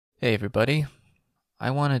Hey everybody,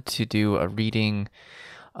 I wanted to do a reading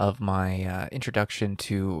of my introduction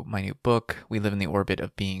to my new book, We Live in the Orbit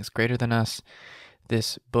of Beings Greater Than Us.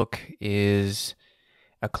 This book is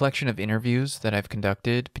a collection of interviews that I've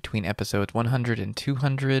conducted between episodes 100 and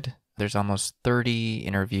 200. There's almost 30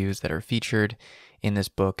 interviews that are featured in this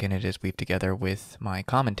book, and it is weaved together with my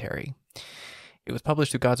commentary. It was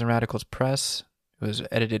published through Gods&Radicals Press. It was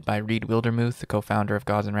edited by Reed Wildermuth, the co-founder of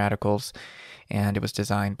Gods and Radicals, and it was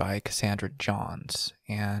designed by Cassandra Johns.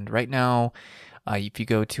 And right now, if you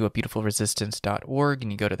go to abeautifulresistance.org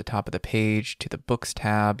and you go to the top of the page to the books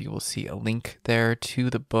tab, you will see a link there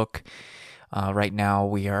to the book. Right now,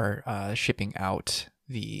 we are shipping out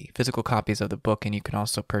the physical copies of the book, and you can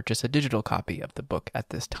also purchase a digital copy of the book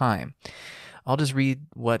at this time. I'll just read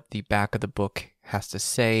what the back of the book has to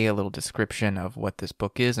say, a little description of what this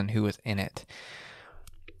book is and who is in it.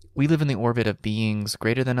 We Live in the Orbit of Beings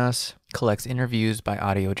Greater Than Us collects interviews by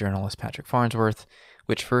audio journalist Patrick Farnsworth,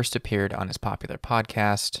 which first appeared on his popular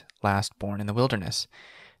podcast, Last Born in the Wilderness.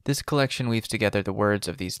 This collection weaves together the words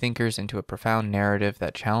of these thinkers into a profound narrative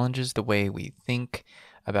that challenges the way we think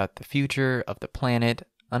about the future of the planet,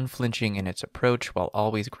 unflinching in its approach while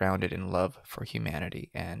always grounded in love for humanity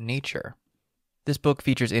and nature. This book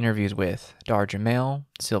features interviews with Dar Jamail,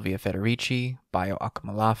 Sylvia Federici, Bayo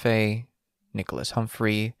Akamalafe, Nicholas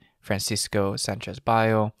Humphrey, Francisco Sanchez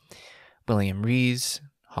Bayo, William Rees,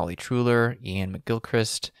 Holly Truler, Ian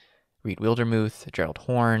McGilchrist, Reed Wildermuth, Gerald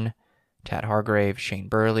Horn, Tad Hargrave, Shane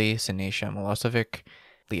Burley, Sinesha Milosevic,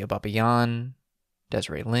 Leah Babayan,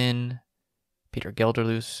 Desiree Lynn, Peter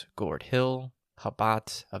Gelderloos, Gord Hill,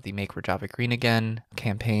 Habat of the Make Rajava Green Again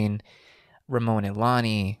campaign, Ramon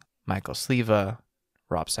Ilani, Michael Sleva,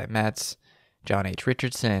 Rob Simetz, John H.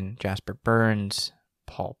 Richardson, Jasper Burns,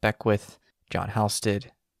 Paul Beckwith, John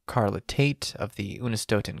Halstead, Carla Tate of the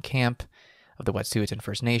Unistoten Camp of the Wet'suwet'en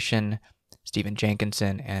First Nation, Stephen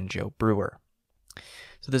Jenkinson, and Joe Brewer.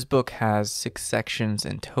 So this book has 6 sections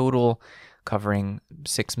in total, covering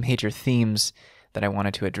 6 major themes that I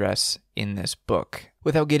wanted to address in this book.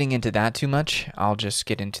 Without getting into that too much, I'll just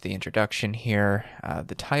get into the introduction here.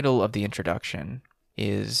 The title of the introduction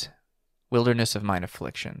is Wilderness of Mine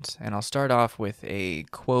Afflictions, and I'll start off with a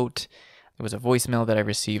quote. It was a voicemail that I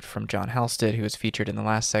received from John Halstead, who was featured in the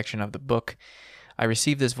last section of the book. I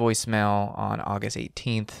received this voicemail on August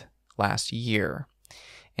 18th last year.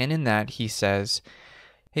 And in that, he says,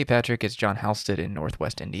 "Hey Patrick, it's John Halstead in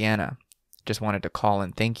Northwest Indiana. Just wanted to call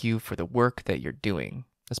and thank you for the work that you're doing.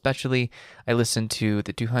 Especially, I listened to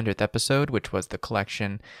the 200th episode, which was the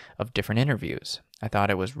collection of different interviews. I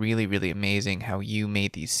thought it was really, really amazing how you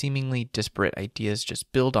made these seemingly disparate ideas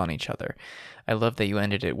just build on each other. I love that you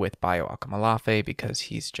ended it with Bayo Akamalafe because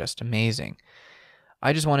he's just amazing.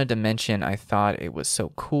 I just wanted to mention I thought it was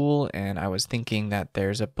so cool, and I was thinking that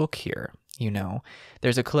there's a book here.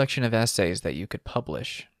 There's a collection of essays that you could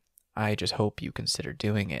publish. I just hope you consider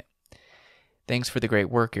doing it. Thanks for the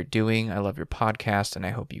great work you're doing. I love your podcast, and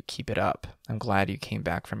I hope you keep it up. I'm glad you came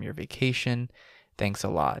back from your vacation. Thanks a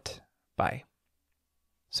lot. Bye."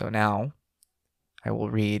 So now, I will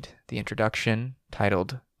read the introduction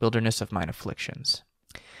titled Wilderness of Mine Afflictions.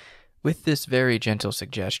 With this very gentle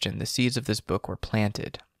suggestion, the seeds of this book were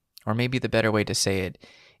planted. Or maybe the better way to say it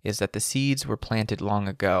is that the seeds were planted long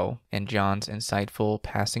ago, and John's insightful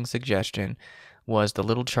passing suggestion was the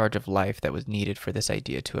little charge of life that was needed for this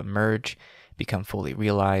idea to emerge, become fully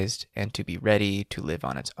realized, and to be ready to live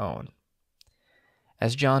on its own.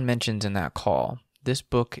 As John mentions in that call, this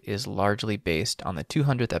book is largely based on the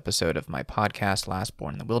 200th episode of my podcast, Last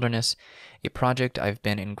Born in the Wilderness, a project I've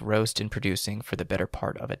been engrossed in producing for the better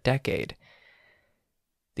part of a decade.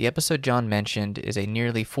 The episode John mentioned is a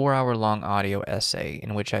nearly 4-hour-long audio essay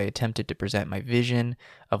in which I attempted to present my vision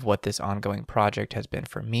of what this ongoing project has been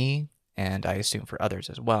for me, and I assume for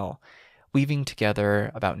others as well, weaving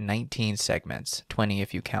together about 19 segments, 20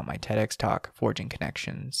 if you count my TEDx talk, Forging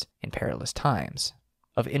Connections in Perilous Times,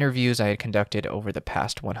 of interviews I had conducted over the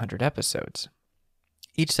past 100 episodes.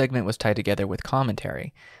 Each segment was tied together with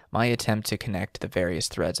commentary, my attempt to connect the various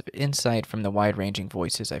threads of insight from the wide-ranging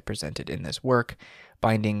voices I presented in this work,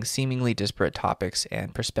 binding seemingly disparate topics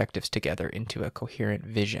and perspectives together into a coherent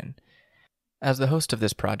vision. As the host of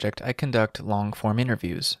this project, I conduct long-form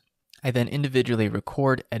interviews. I then individually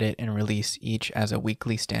record, edit, and release each as a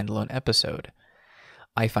weekly standalone episode.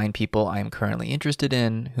 I find people I am currently interested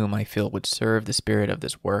in, whom I feel would serve the spirit of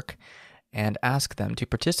this work, and ask them to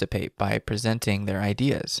participate by presenting their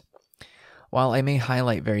ideas. While I may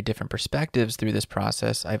highlight very different perspectives through this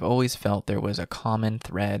process, I've always felt there was a common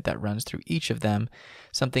thread that runs through each of them,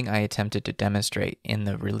 something I attempted to demonstrate in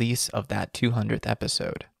the release of that 200th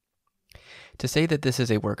episode. To say that this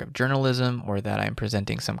is a work of journalism or that I'm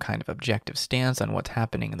presenting some kind of objective stance on what's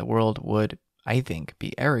happening in the world would, I think,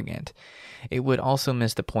 be arrogant. It would also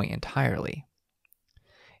miss the point entirely.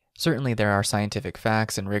 Certainly there are scientific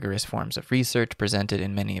facts and rigorous forms of research presented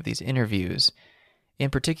in many of these interviews,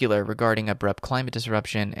 in particular regarding abrupt climate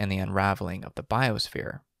disruption and the unraveling of the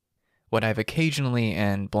biosphere, what I've occasionally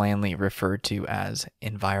and blandly referred to as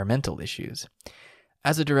environmental issues,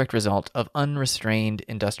 as a direct result of unrestrained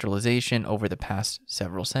industrialization over the past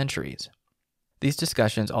several centuries. These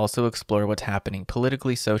discussions also explore what's happening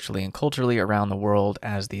politically, socially, and culturally around the world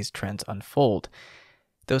as these trends unfold.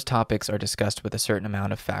 Those topics are discussed with a certain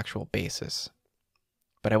amount of factual basis.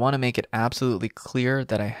 But I want to make it absolutely clear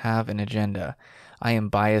that I have an agenda. I am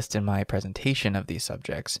biased in my presentation of these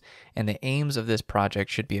subjects, and the aims of this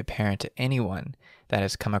project should be apparent to anyone that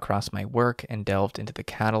has come across my work and delved into the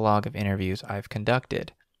catalog of interviews I've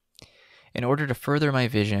conducted. In order to further my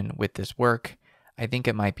vision with this work, I think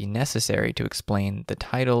it might be necessary to explain the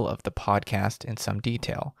title of the podcast in some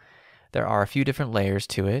detail. There are a few different layers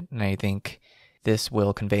to it, and I think this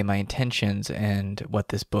will convey my intentions and what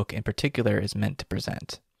this book in particular is meant to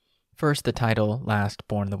present. First, the title, Last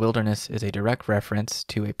Born in the Wilderness, is a direct reference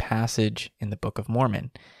to a passage in the Book of Mormon.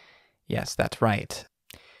 Yes, that's right.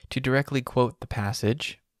 To directly quote the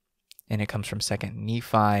passage, and it comes from 2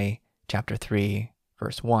 Nephi chapter 3,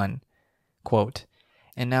 verse 1, quote,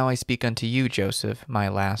 "And now I speak unto you, Joseph, my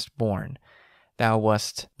last born. Thou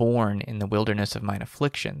wast born in the wilderness of mine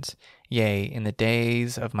afflictions. Yea, in the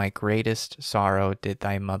days of my greatest sorrow did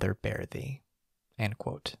thy mother bear thee." End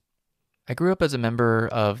quote. I grew up as a member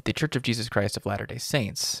of the Church of Jesus Christ of Latter-day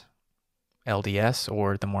Saints, LDS,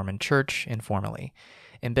 or the Mormon Church informally,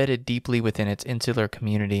 embedded deeply within its insular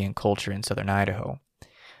community and culture in southern Idaho.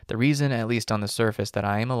 The reason, at least on the surface, that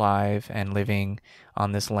I am alive and living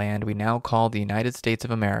on this land we now call the United States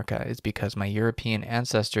of America is because my European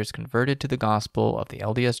ancestors converted to the gospel of the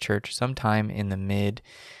LDS Church sometime in the mid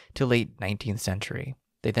to late 19th century.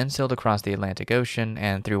 They then sailed across the Atlantic Ocean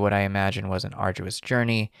and, through what I imagine was an arduous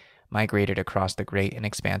journey, migrated across the great and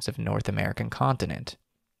expansive North American continent.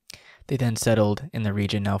 They then settled in the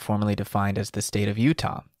region now formally defined as the state of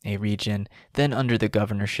Utah, a region then under the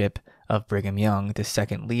governorship of Brigham Young, the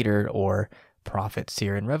second leader or prophet,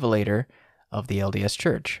 seer, and revelator of the LDS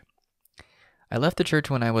Church. I left the church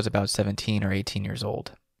when I was about 17 or 18 years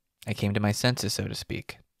old. I came to my senses, so to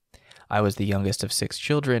speak. I was the youngest of 6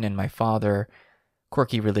 children, and my father,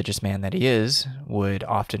 quirky religious man that he is, would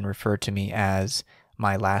often refer to me as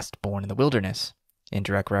my last born in the wilderness, in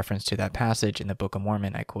direct reference to that passage in the Book of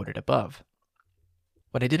Mormon I quoted above.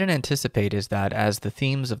 What I didn't anticipate is that as the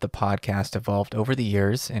themes of the podcast evolved over the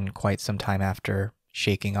years, and quite some time after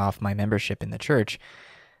shaking off my membership in the church,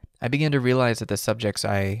 I began to realize that the subjects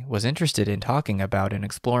I was interested in talking about and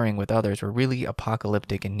exploring with others were really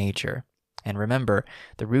apocalyptic in nature. And remember,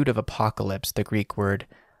 the root of apocalypse, the Greek word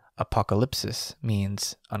apocalypsis,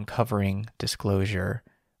 means uncovering, disclosure,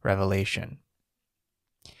 revelation.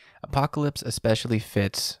 Apocalypse especially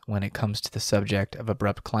fits when it comes to the subject of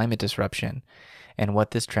abrupt climate disruption and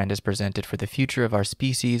what this trend has presented for the future of our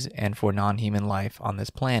species and for non-human life on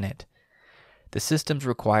this planet. The systems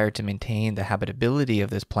required to maintain the habitability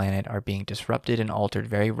of this planet are being disrupted and altered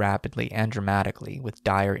very rapidly and dramatically with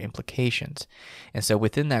dire implications. And so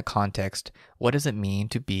within that context, what does it mean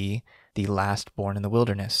to be the last born in the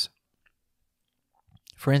wilderness?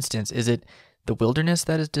 For instance, is it the wilderness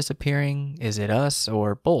that is disappearing? Is it us,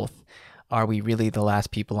 or both? Are we really the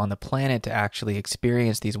last people on the planet to actually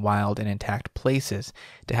experience these wild and intact places,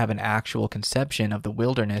 to have an actual conception of the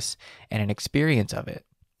wilderness and an experience of it?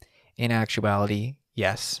 In actuality,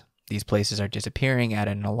 yes, these places are disappearing at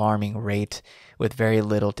an alarming rate with very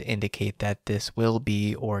little to indicate that this will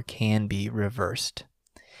be or can be reversed.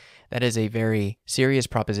 That is a very serious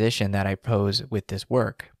proposition that I pose with this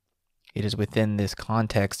work. It is within this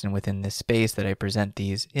context and within this space that I present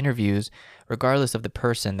these interviews, regardless of the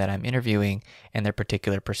person that I'm interviewing and their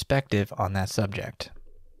particular perspective on that subject.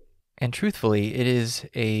 And truthfully, it is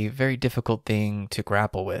a very difficult thing to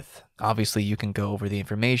grapple with. Obviously, you can go over the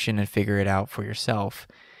information and figure it out for yourself.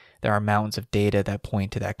 There are mountains of data that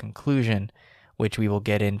point to that conclusion, which we will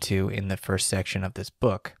get into in the first section of this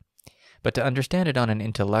book. But to understand it on an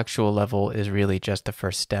intellectual level is really just the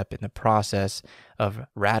first step in the process of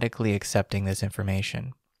radically accepting this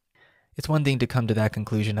information. It's one thing to come to that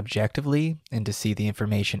conclusion objectively and to see the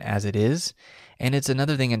information as it is, and it's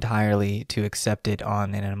another thing entirely to accept it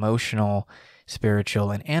on an emotional,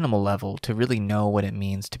 spiritual, and animal level to really know what it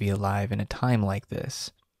means to be alive in a time like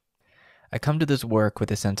this. I come to this work with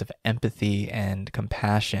a sense of empathy and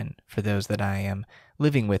compassion for those that I am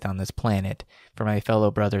living with on this planet, for my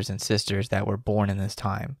fellow brothers and sisters that were born in this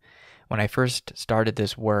time. When I first started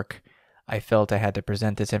this work, I felt I had to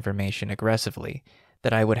present this information aggressively,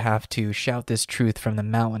 that I would have to shout this truth from the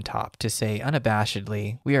mountaintop to say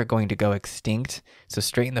unabashedly, we are going to go extinct, so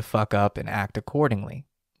straighten the fuck up and act accordingly,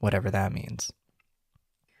 whatever that means.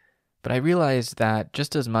 But I realized that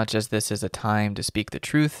just as much as this is a time to speak the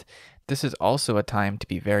truth, this is also a time to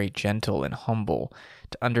be very gentle and humble,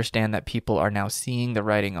 to understand that people are now seeing the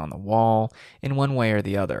writing on the wall in one way or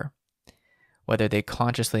the other, whether they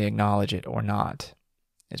consciously acknowledge it or not.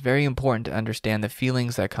 It's very important to understand the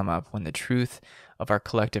feelings that come up when the truth of our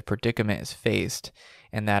collective predicament is faced,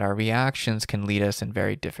 and that our reactions can lead us in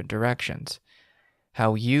very different directions.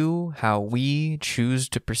 How we choose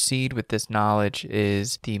to proceed with this knowledge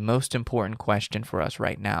is the most important question for us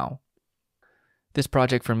right now. This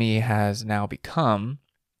project for me has now become,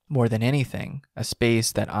 more than anything, a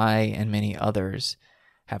space that I and many others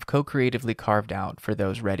have co-creatively carved out for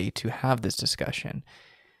those ready to have this discussion,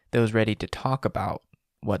 those ready to talk about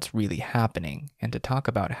what's really happening and to talk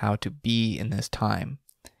about how to be in this time.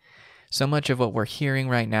 So much of what we're hearing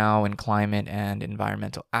right now in climate and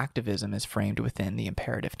environmental activism is framed within the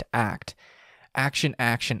imperative to act. Action,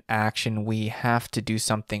 action, action. We have to do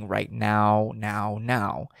something right now, now,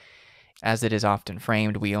 now. As it is often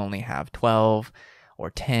framed, we only have 12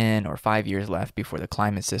 or 10 or 5 years left before the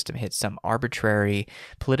climate system hits some arbitrary,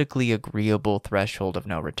 politically agreeable threshold of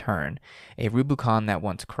no return, a Rubicon that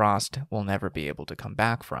once crossed will never be able to come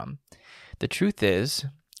back from. The truth is,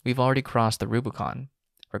 we've already crossed the Rubicon.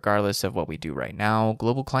 Regardless of what we do right now,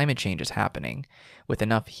 global climate change is happening, with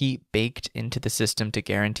enough heat baked into the system to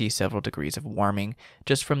guarantee several degrees of warming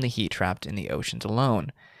just from the heat trapped in the oceans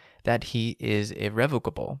alone. That heat is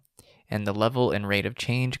irrevocable, and the level and rate of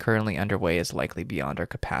change currently underway is likely beyond our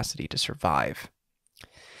capacity to survive.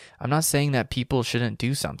 I'm not saying that people shouldn't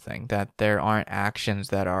do something, that there aren't actions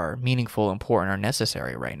that are meaningful, important, or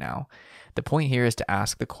necessary right now. The point here is to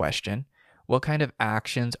ask the question, what kind of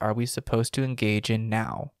actions are we supposed to engage in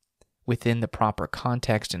now, within the proper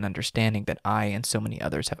context and understanding that I and so many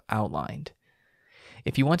others have outlined?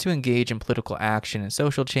 If you want to engage in political action and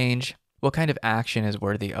social change, what kind of action is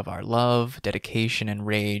worthy of our love, dedication, and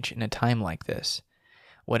rage in a time like this?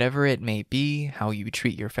 Whatever it may be, how you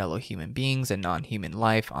treat your fellow human beings and non-human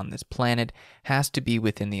life on this planet has to be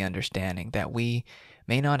within the understanding that we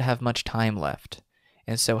may not have much time left.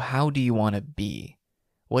 And so how do you want to be?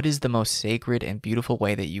 What is the most sacred and beautiful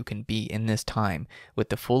way that you can be in this time with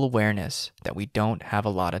the full awareness that we don't have a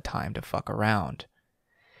lot of time to fuck around?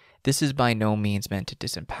 This is by no means meant to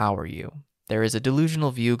disempower you. There is a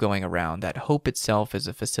delusional view going around that hope itself is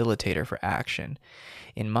a facilitator for action.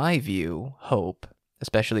 In my view, hope,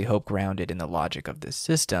 especially hope grounded in the logic of this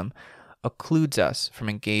system, occludes us from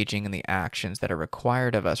engaging in the actions that are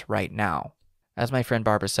required of us right now. As my friend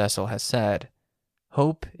Barbara Cecil has said,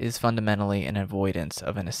 hope is fundamentally an avoidance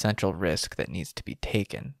of an essential risk that needs to be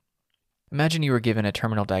taken. Imagine you were given a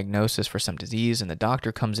terminal diagnosis for some disease and the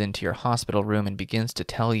doctor comes into your hospital room and begins to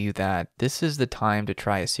tell you that this is the time to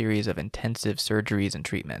try a series of intensive surgeries and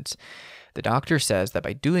treatments. The doctor says that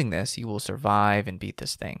by doing this, you will survive and beat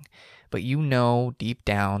this thing. But you know deep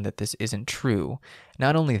down that this isn't true.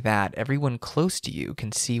 Not only that, everyone close to you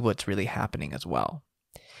can see what's really happening as well.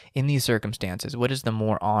 In these circumstances, what is the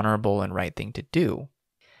more honorable and right thing to do?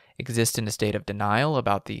 Exist in a state of denial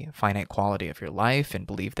about the finite quality of your life and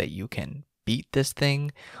believe that you can beat this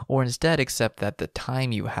thing, or instead accept that the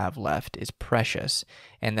time you have left is precious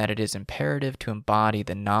and that it is imperative to embody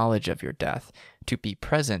the knowledge of your death, to be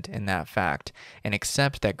present in that fact, and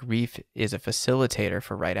accept that grief is a facilitator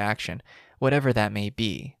for right action, whatever that may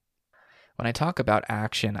be. When I talk about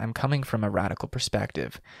action, I'm coming from a radical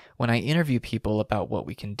perspective. When I interview people about what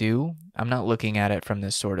we can do, I'm not looking at it from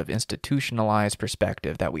this sort of institutionalized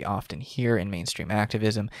perspective that we often hear in mainstream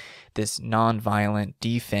activism, this nonviolent,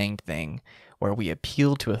 defanged thing where we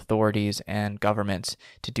appeal to authorities and governments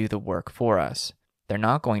to do the work for us. They're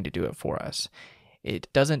not going to do it for us.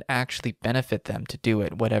 It doesn't actually benefit them to do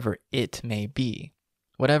it, whatever it may be.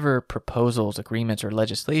 Whatever proposals, agreements, or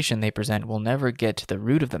legislation they present will never get to the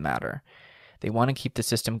root of the matter. They want to keep the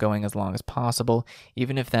system going as long as possible,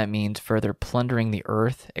 even if that means further plundering the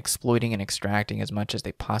earth, exploiting and extracting as much as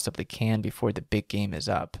they possibly can before the big game is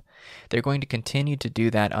up. They're going to continue to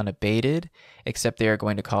do that unabated, except they are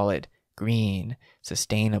going to call it green,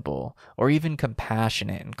 sustainable, or even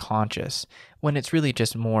compassionate and conscious, when it's really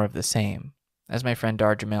just more of the same. As my friend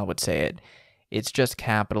Dar Jamel would say it, it's just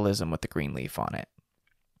capitalism with the green leaf on it.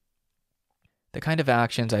 The kind of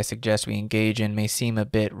actions I suggest we engage in may seem a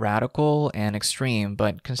bit radical and extreme,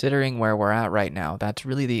 but considering where we're at right now, that's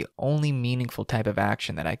really the only meaningful type of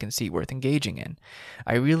action that I can see worth engaging in.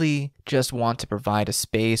 I really just want to provide a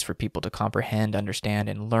space for people to comprehend, understand,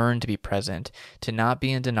 and learn to be present, to not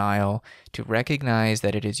be in denial, to recognize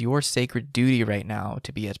that it is your sacred duty right now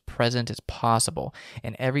to be as present as possible,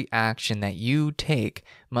 and every action that you take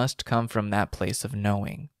must come from that place of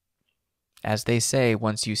knowing. As they say,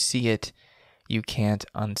 once you see it, you can't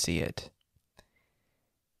unsee it.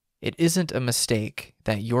 It isn't a mistake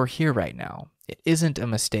that you're here right now. It isn't a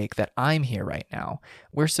mistake that I'm here right now.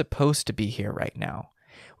 We're supposed to be here right now.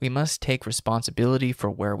 We must take responsibility for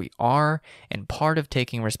where we are, and part of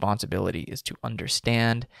taking responsibility is to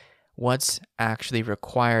understand what's actually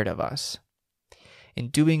required of us. In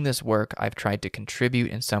doing this work, I've tried to contribute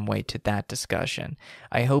in some way to that discussion.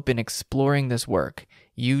 I hope in exploring this work,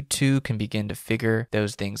 you too can begin to figure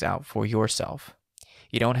those things out for yourself.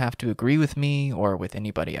 You don't have to agree with me or with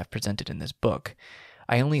anybody I've presented in this book.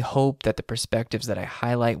 I only hope that the perspectives that I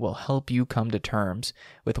highlight will help you come to terms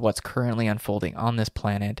with what's currently unfolding on this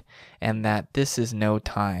planet, and that this is no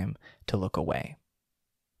time to look away.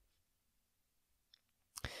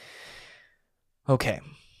 Okay.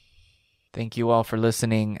 Thank you all for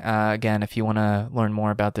listening. Again, if you want to learn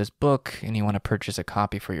more about this book and you want to purchase a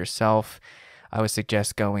copy for yourself, I would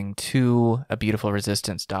suggest going to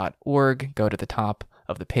abeautifulresistance.org. Go to the top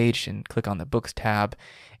of the page and click on the books tab,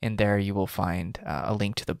 and there you will find a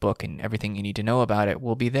link to the book, and everything you need to know about it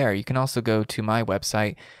will be there. You can also go to my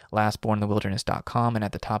website, lastborninthewilderness.com, and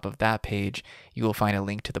at the top of that page, you will find a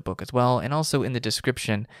link to the book as well. And also in the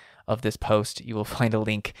description of this post, you will find a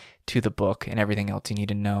link to the book and everything else you need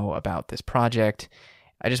to know about this project.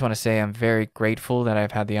 I just want to say I'm very grateful that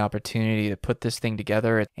I've had the opportunity to put this thing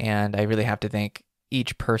together, and I really have to thank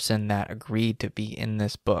each person that agreed to be in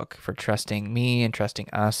this book for trusting me and trusting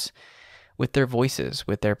us with their voices,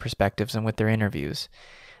 with their perspectives, and with their interviews.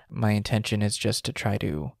 My intention is just to try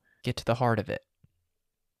to get to the heart of it.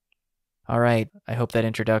 All right, I hope that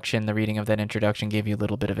introduction, the reading of that introduction, gave you a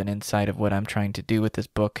little bit of an insight of what I'm trying to do with this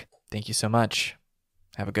book. Thank you so much.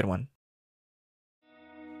 Have a good one.